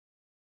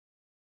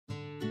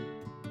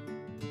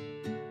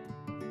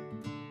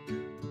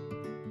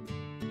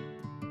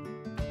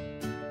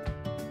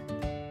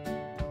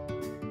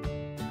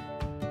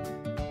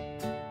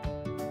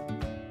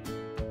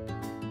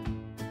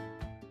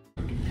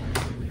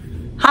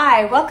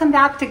Hi, welcome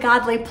back to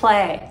Godly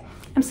Play.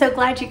 I'm so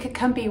glad you could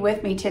come be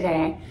with me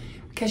today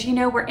because you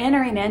know we're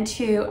entering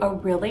into a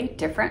really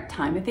different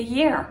time of the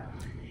year.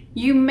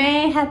 You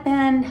may have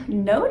been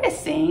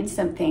noticing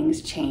some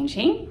things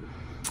changing,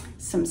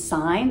 some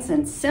signs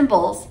and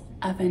symbols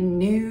of a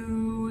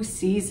new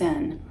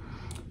season,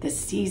 the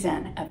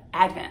season of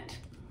Advent.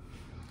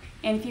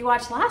 And if you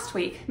watched last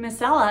week,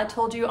 Miss Ella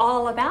told you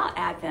all about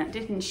Advent,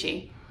 didn't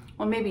she?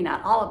 Well, maybe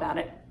not all about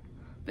it,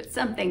 but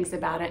some things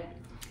about it.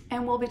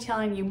 And we'll be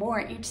telling you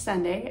more each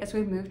Sunday as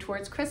we move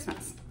towards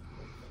Christmas.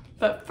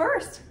 But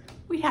first,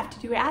 we have to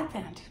do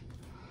Advent.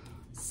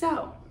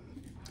 So,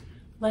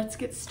 let's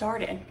get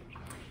started.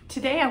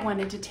 Today I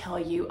wanted to tell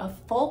you a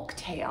folk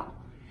tale.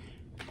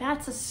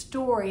 That's a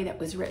story that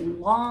was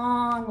written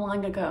long,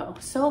 long ago.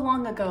 So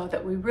long ago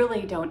that we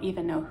really don't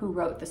even know who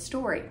wrote the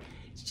story.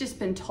 It's just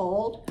been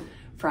told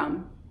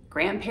from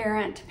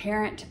grandparent to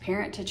parent to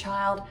parent to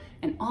child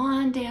and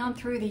on down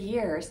through the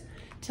years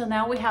till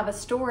now we have a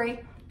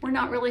story. We're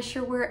not really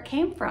sure where it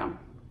came from.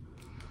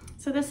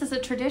 So this is a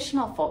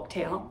traditional folk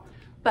tale,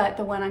 but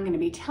the one I'm going to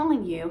be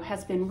telling you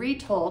has been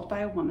retold by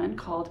a woman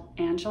called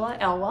Angela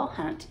Elwell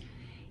Hunt,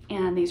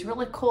 and these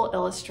really cool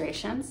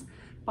illustrations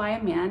by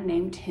a man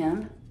named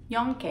Tim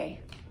Yonke.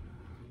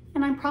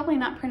 And I'm probably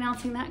not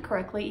pronouncing that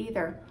correctly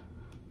either,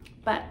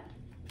 but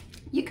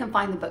you can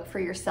find the book for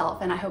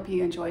yourself, and I hope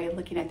you enjoy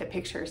looking at the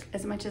pictures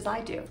as much as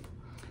I do.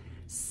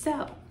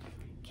 So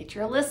get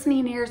your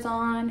listening ears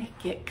on,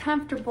 get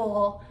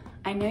comfortable.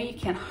 I know you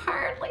can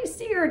hardly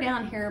see her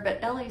down here, but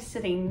Ellie's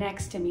sitting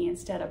next to me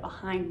instead of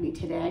behind me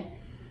today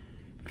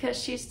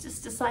because she's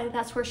just decided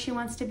that's where she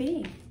wants to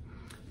be.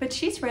 But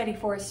she's ready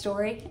for a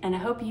story, and I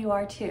hope you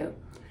are too.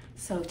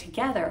 So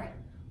together,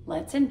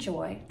 let's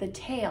enjoy the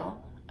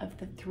tale of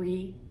the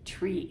three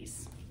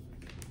trees.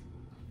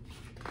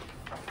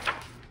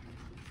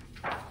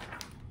 To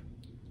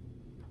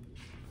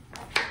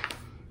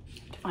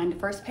find the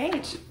first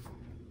page.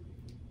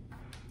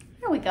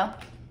 Here we go.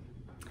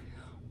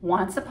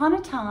 Once upon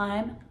a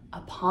time,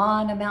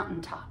 upon a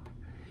mountaintop,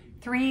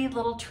 three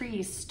little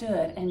trees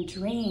stood and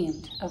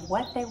dreamed of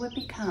what they would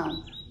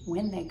become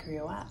when they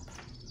grew up.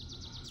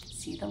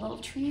 See the little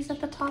trees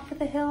at the top of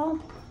the hill,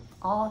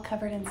 all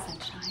covered in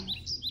sunshine.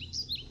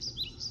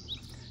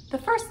 The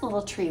first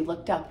little tree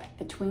looked up at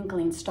the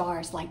twinkling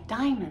stars like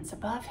diamonds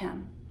above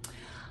him.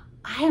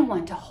 I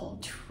want to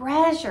hold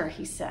treasure,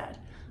 he said.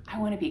 I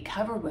want to be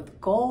covered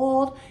with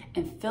gold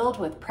and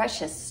filled with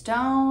precious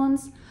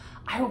stones.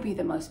 I will be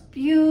the most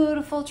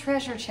beautiful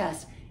treasure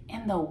chest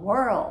in the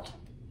world.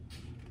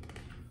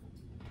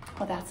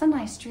 Well, that's a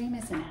nice dream,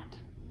 isn't it?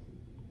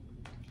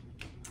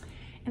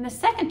 And the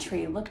second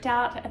tree looked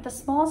out at the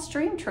small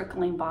stream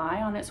trickling by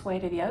on its way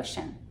to the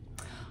ocean.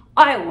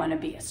 I want to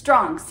be a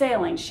strong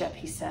sailing ship,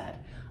 he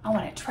said. I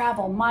want to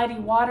travel mighty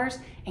waters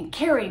and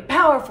carry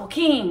powerful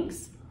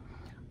kings.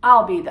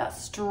 I'll be the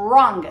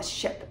strongest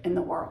ship in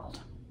the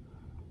world.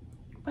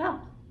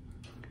 Well,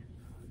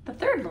 the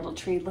third little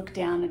tree looked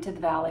down into the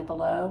valley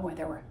below where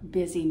there were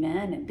busy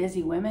men and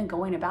busy women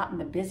going about in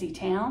the busy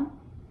town.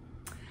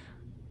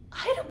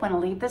 I don't want to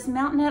leave this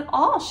mountain at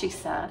all, she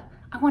said.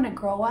 I want to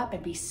grow up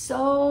and be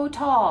so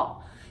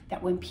tall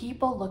that when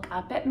people look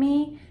up at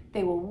me,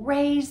 they will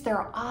raise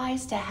their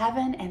eyes to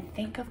heaven and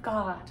think of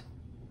God.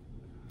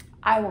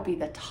 I will be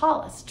the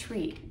tallest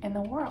tree in the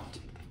world.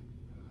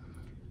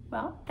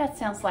 Well, that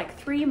sounds like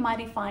three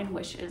mighty fine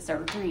wishes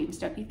or dreams,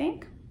 don't you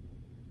think?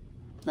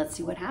 Let's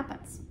see what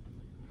happens.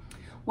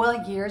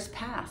 Well, years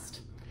passed,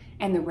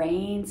 and the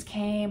rains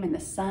came, and the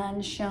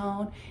sun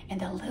shone,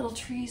 and the little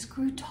trees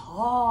grew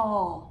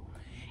tall.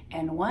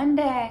 And one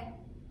day,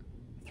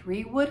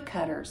 three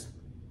woodcutters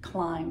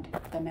climbed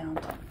the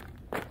mountain.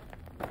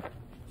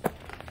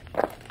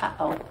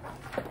 Uh-oh.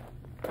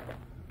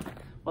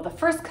 Well, the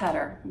first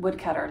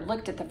woodcutter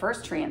looked at the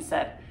first tree and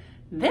said,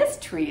 "This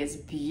tree is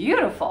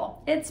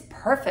beautiful. It's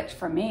perfect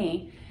for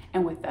me."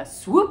 And with a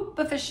swoop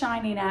of his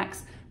shining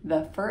axe,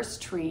 the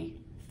first tree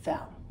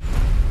fell.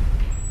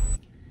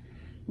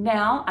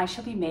 Now I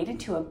shall be made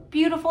into a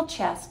beautiful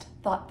chest,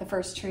 thought the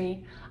first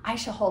tree. I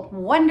shall hold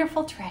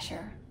wonderful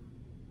treasure.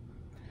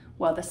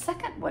 Well, the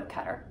second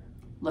woodcutter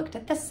looked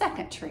at the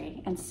second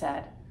tree and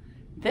said,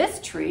 "This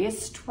tree is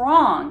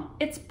strong.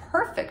 It's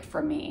perfect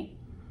for me."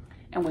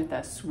 And with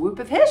a swoop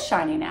of his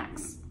shining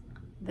axe,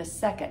 the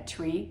second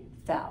tree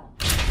fell.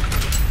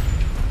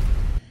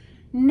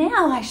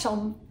 Now I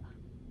shall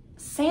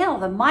sail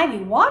the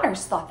mighty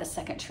waters, thought the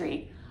second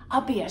tree.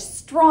 I'll be a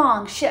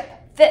strong ship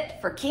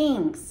fit for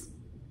kings.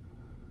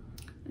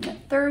 And the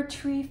third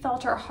tree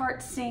felt her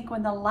heart sink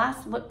when the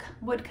last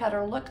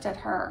woodcutter looked at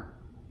her.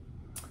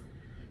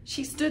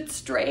 She stood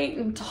straight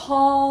and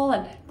tall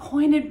and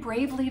pointed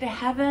bravely to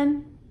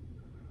heaven,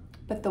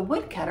 but the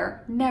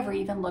woodcutter never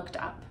even looked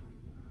up.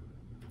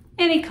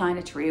 Any kind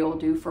of tree will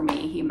do for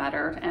me, he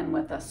muttered, and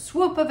with a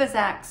swoop of his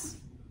axe,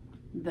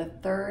 the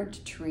third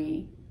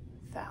tree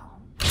fell.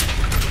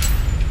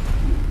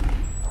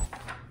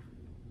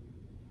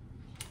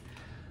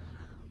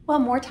 Well,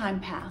 more time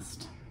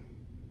passed,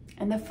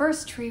 And the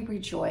first tree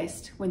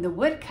rejoiced when the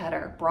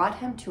woodcutter brought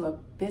him to a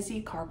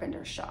busy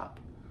carpenter shop.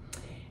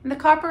 And the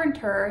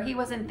carpenter, he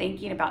wasn't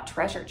thinking about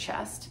treasure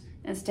chest.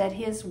 Instead,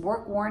 his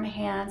work-worn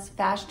hands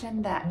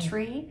fashioned that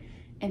tree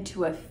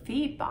into a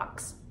feed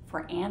box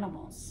for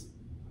animals.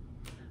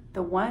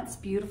 The once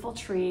beautiful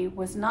tree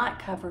was not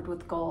covered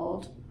with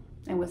gold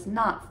and was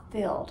not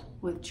filled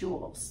with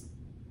jewels.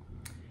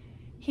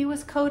 He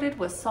was coated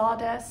with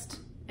sawdust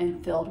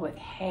and filled with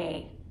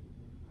hay.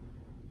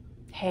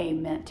 Hay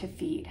meant to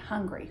feed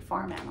hungry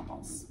farm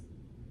animals.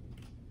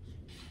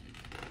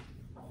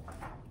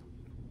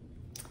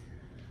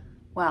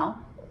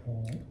 Well,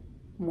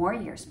 more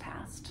years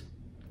passed,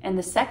 and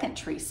the second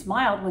tree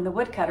smiled when the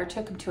woodcutter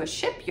took him to a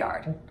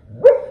shipyard.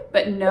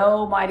 But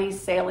no mighty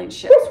sailing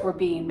ships were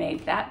being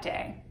made that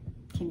day.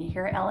 Can you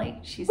hear Ellie?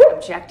 She's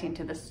objecting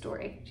to the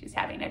story. She's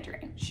having a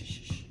dream. Shh,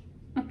 shh, shh.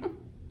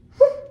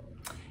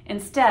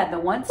 Instead, the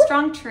once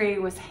strong tree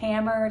was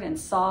hammered and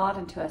sawed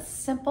into a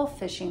simple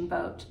fishing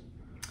boat,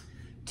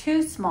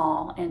 too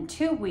small and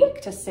too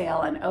weak to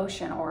sail an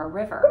ocean or a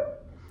river.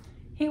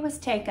 He was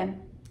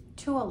taken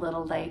to a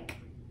little lake.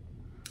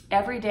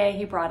 Every day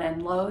he brought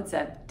in loads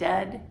of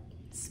dead,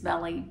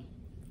 smelly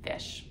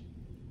fish.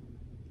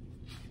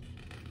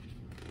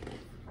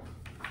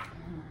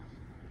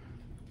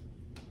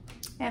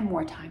 And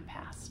more time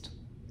passed.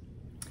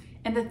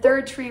 And the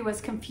third tree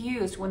was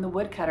confused when the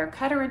woodcutter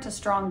cut her into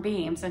strong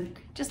beams and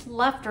just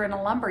left her in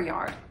a lumber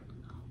yard.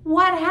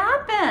 What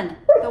happened?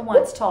 The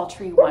once tall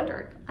tree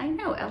wondered. I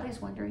know,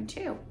 Ellie's wondering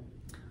too.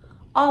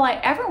 All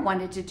I ever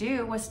wanted to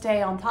do was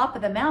stay on top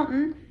of the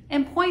mountain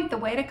and point the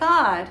way to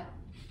God.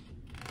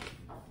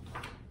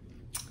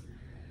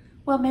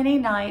 Well, many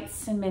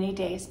nights and many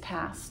days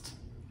passed,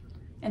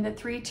 and the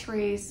three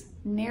trees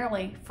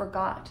nearly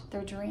forgot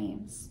their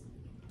dreams.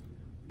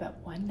 But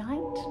one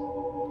night,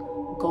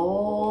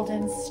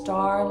 golden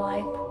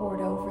starlight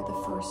poured over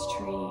the first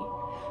tree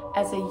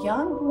as a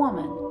young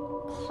woman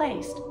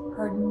placed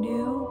her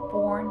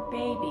newborn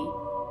baby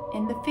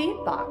in the feed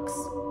box.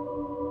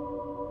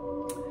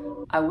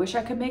 I wish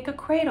I could make a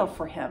cradle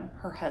for him,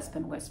 her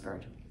husband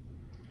whispered.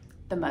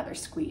 The mother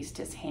squeezed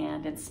his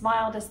hand and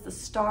smiled as the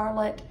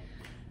starlight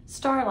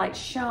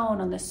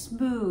shone on the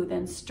smooth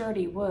and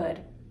sturdy wood.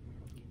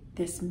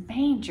 This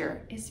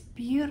manger is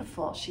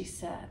beautiful, she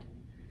said.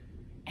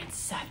 And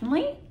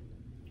suddenly,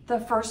 the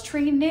first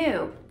tree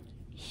knew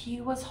he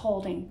was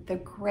holding the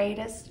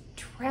greatest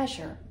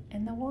treasure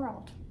in the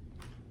world.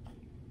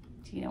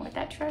 Do you know what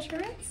that treasure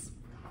is?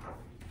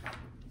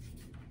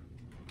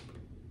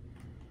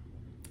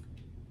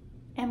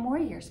 And more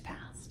years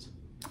passed.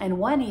 And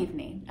one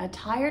evening, a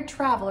tired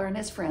traveler and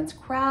his friends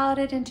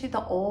crowded into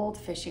the old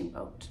fishing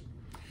boat.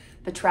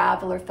 The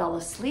traveler fell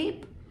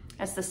asleep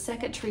as the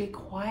second tree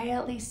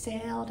quietly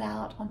sailed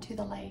out onto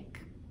the lake.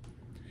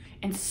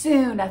 And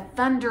soon a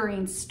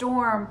thundering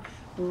storm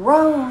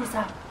rose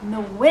up, and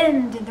the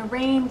wind and the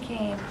rain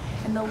came,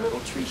 and the little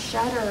tree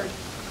shuddered.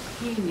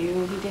 He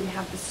knew he didn't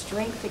have the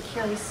strength to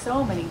carry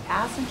so many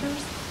passengers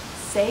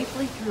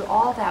safely through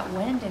all that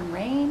wind and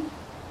rain.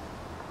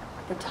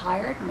 The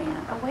tired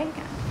man awakened,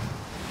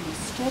 and he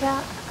stood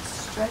up,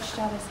 stretched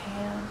out his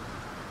hand,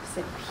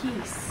 said,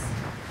 "Peace."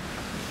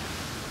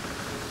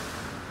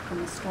 And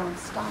the storm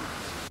stopped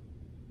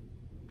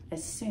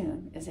as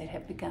soon as it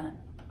had begun.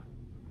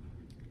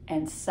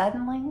 And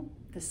suddenly,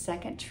 the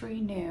second tree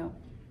knew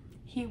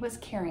he was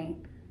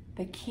carrying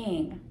the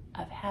King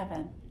of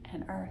heaven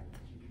and earth.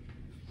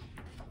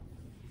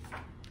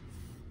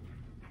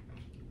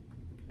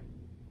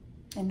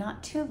 And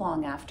not too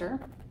long after,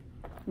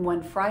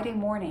 one Friday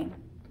morning,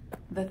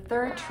 the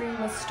third tree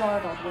was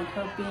startled when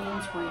her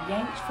beams were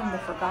yanked from the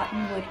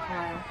forgotten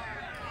woodpile.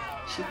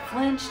 She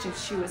flinched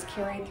as she was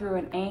carried through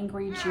an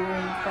angry,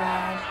 jeering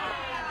crowd.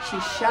 She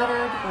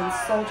shuddered when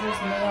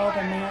soldiers nailed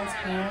a man's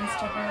hands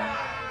to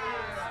her.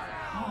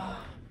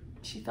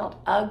 She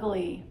felt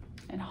ugly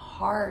and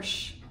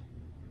harsh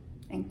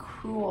and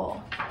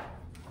cruel.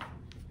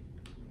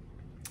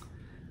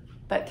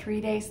 But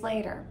 3 days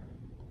later,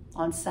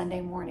 on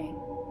Sunday morning,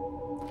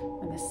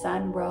 when the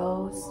sun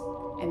rose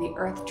and the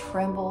earth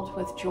trembled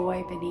with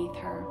joy beneath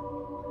her,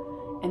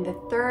 and the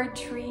third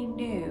tree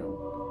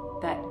knew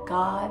that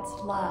God's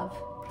love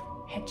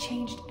had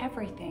changed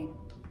everything.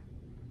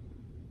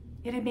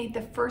 It had made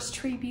the first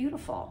tree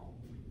beautiful.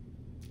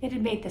 It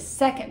had made the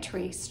second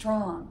tree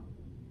strong.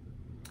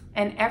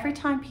 And every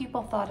time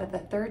people thought of the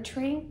third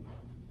tree,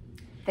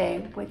 they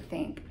would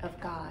think of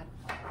God.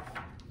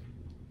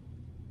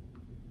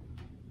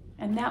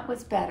 And that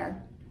was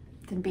better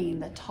than being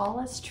the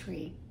tallest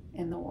tree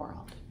in the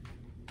world.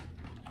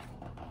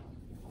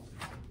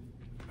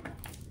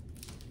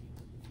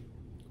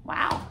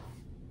 Wow,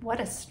 what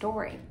a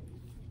story.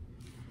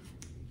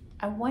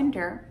 I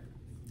wonder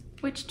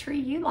which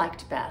tree you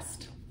liked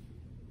best.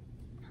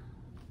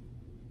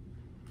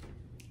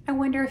 I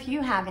wonder if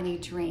you have any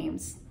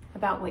dreams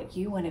about what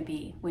you want to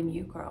be when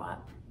you grow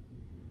up.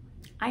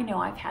 I know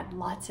I've had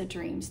lots of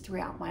dreams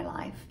throughout my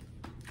life,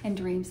 and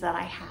dreams that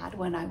I had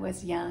when I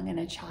was young and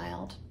a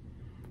child,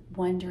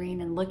 wondering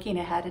and looking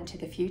ahead into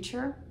the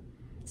future,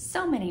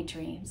 so many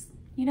dreams.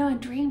 You know,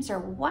 and dreams are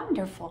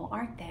wonderful,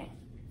 aren't they?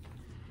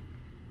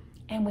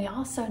 And we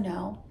also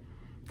know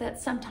that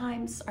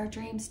sometimes our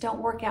dreams don't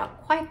work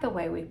out quite the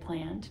way we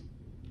planned.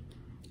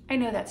 I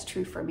know that's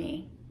true for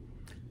me.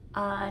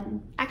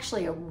 I'm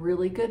actually a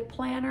really good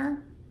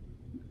planner,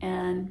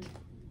 and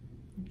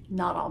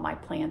not all my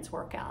plans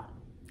work out,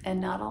 and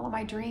not all of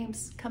my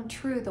dreams come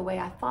true the way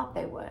I thought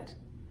they would.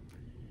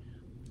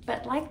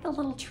 But like the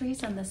little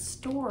trees in the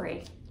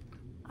story,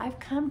 I've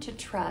come to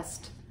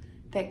trust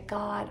that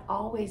God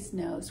always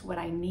knows what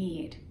I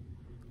need,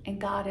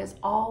 and God is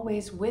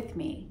always with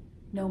me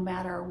no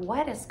matter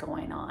what is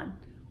going on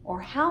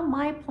or how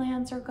my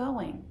plans are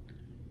going.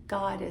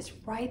 God is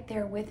right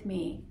there with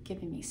me,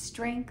 giving me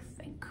strength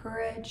and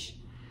courage,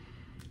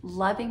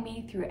 loving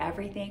me through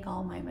everything,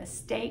 all my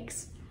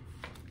mistakes,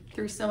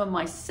 through some of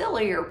my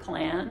sillier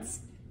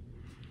plans.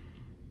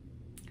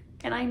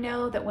 And I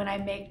know that when I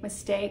make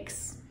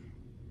mistakes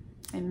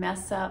and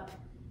mess up,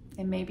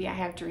 and maybe I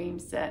have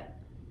dreams that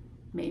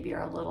maybe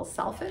are a little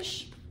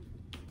selfish,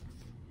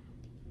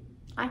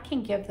 I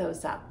can give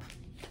those up,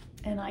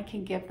 and I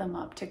can give them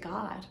up to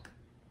God.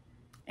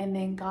 And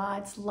then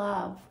God's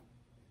love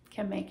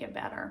can make it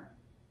better.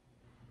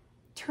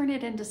 Turn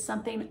it into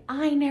something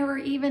I never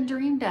even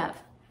dreamed of.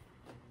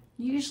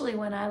 Usually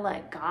when I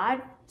let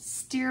God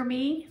steer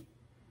me,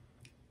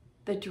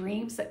 the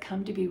dreams that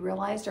come to be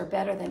realized are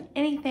better than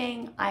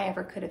anything I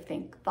ever could have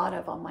thought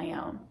of on my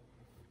own.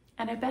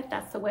 And I bet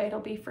that's the way it'll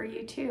be for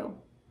you too.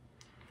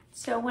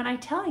 So when I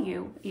tell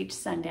you each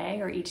Sunday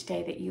or each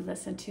day that you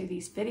listen to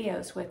these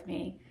videos with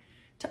me,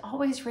 to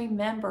always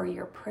remember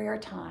your prayer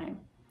time,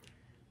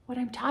 what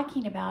I'm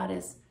talking about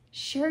is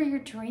share your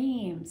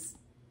dreams.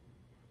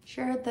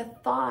 Share the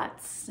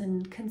thoughts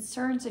and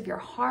concerns of your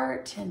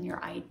heart and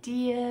your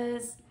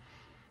ideas,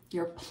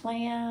 your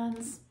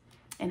plans,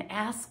 and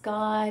ask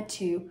God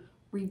to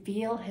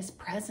reveal His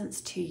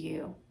presence to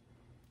you.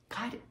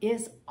 God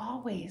is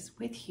always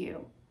with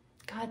you.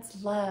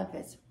 God's love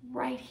is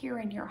right here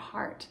in your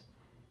heart,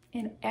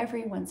 in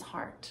everyone's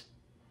heart.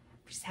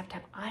 We just have to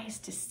have eyes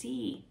to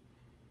see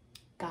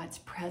God's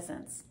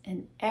presence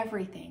in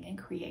everything in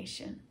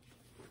creation.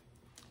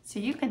 So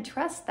you can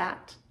trust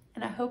that,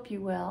 and I hope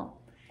you will.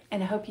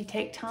 And I hope you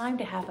take time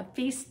to have a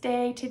feast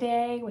day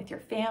today with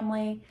your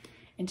family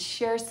and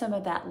share some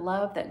of that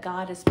love that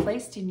God has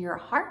placed in your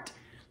heart.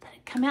 Let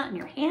it come out in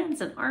your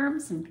hands and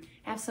arms, and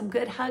have some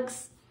good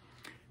hugs.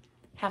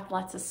 Have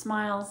lots of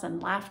smiles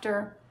and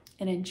laughter,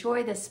 and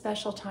enjoy this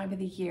special time of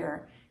the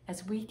year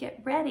as we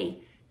get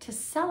ready to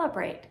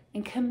celebrate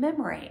and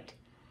commemorate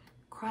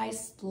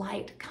Christ's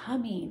light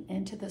coming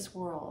into this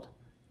world,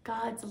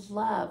 God's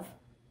love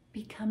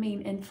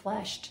becoming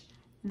enfleshed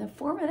in the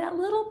form of that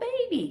little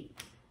baby.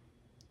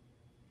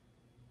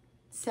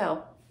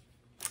 So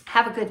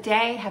have a good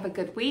day, have a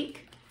good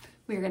week.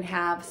 We're going to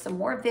have some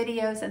more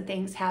videos and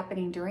things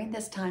happening during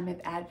this time of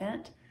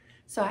Advent.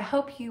 So I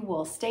hope you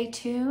will stay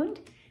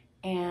tuned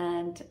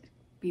and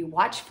be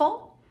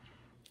watchful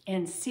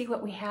and see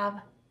what we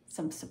have,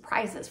 some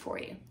surprises for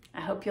you.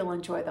 I hope you'll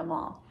enjoy them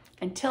all.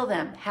 Until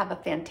then, have a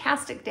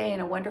fantastic day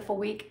and a wonderful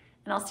week,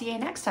 and I'll see you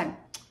next time.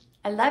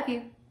 I love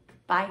you.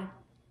 Bye.